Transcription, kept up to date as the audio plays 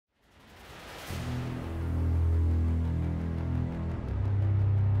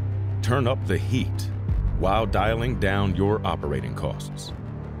turn up the heat while dialing down your operating costs.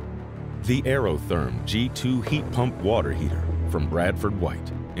 The AeroTherm G2 heat pump water heater from Bradford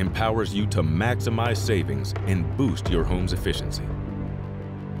White empowers you to maximize savings and boost your home's efficiency.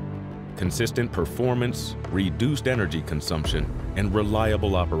 Consistent performance, reduced energy consumption, and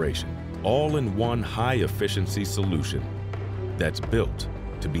reliable operation, all in one high-efficiency solution that's built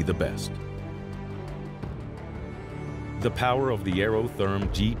to be the best. The power of the AeroTherm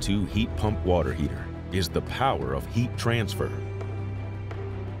G2 heat pump water heater is the power of heat transfer.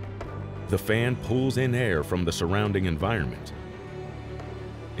 The fan pulls in air from the surrounding environment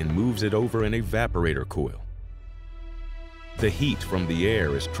and moves it over an evaporator coil. The heat from the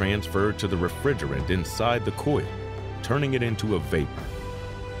air is transferred to the refrigerant inside the coil, turning it into a vapor.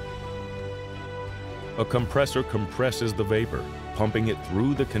 A compressor compresses the vapor, pumping it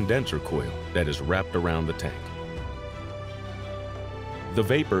through the condenser coil that is wrapped around the tank. The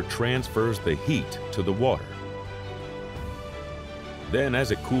vapor transfers the heat to the water. Then,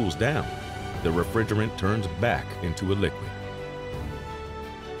 as it cools down, the refrigerant turns back into a liquid.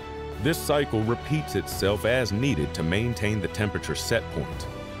 This cycle repeats itself as needed to maintain the temperature set point,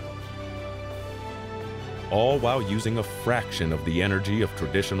 all while using a fraction of the energy of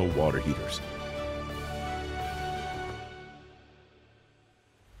traditional water heaters.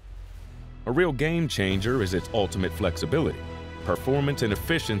 A real game changer is its ultimate flexibility, performance and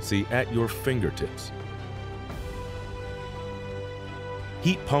efficiency at your fingertips.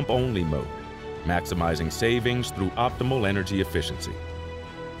 Heat pump only mode, maximizing savings through optimal energy efficiency.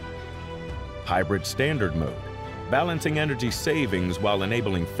 Hybrid standard mode, balancing energy savings while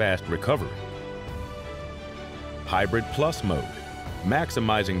enabling fast recovery. Hybrid plus mode,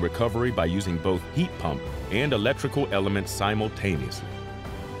 maximizing recovery by using both heat pump and electrical elements simultaneously.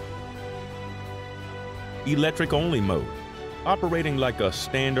 Electric only mode, operating like a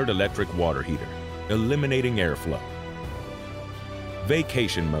standard electric water heater, eliminating airflow.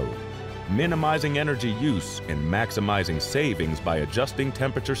 Vacation mode, minimizing energy use and maximizing savings by adjusting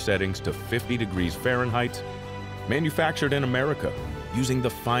temperature settings to 50 degrees Fahrenheit. Manufactured in America, using the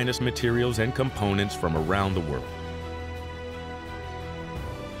finest materials and components from around the world.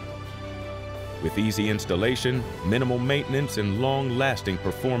 With easy installation, minimal maintenance, and long-lasting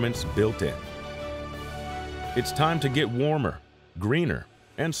performance built in. It's time to get warmer, greener,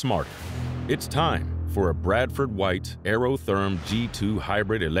 and smarter. It's time for a Bradford White AeroTherm G2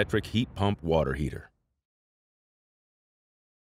 hybrid electric heat pump water heater.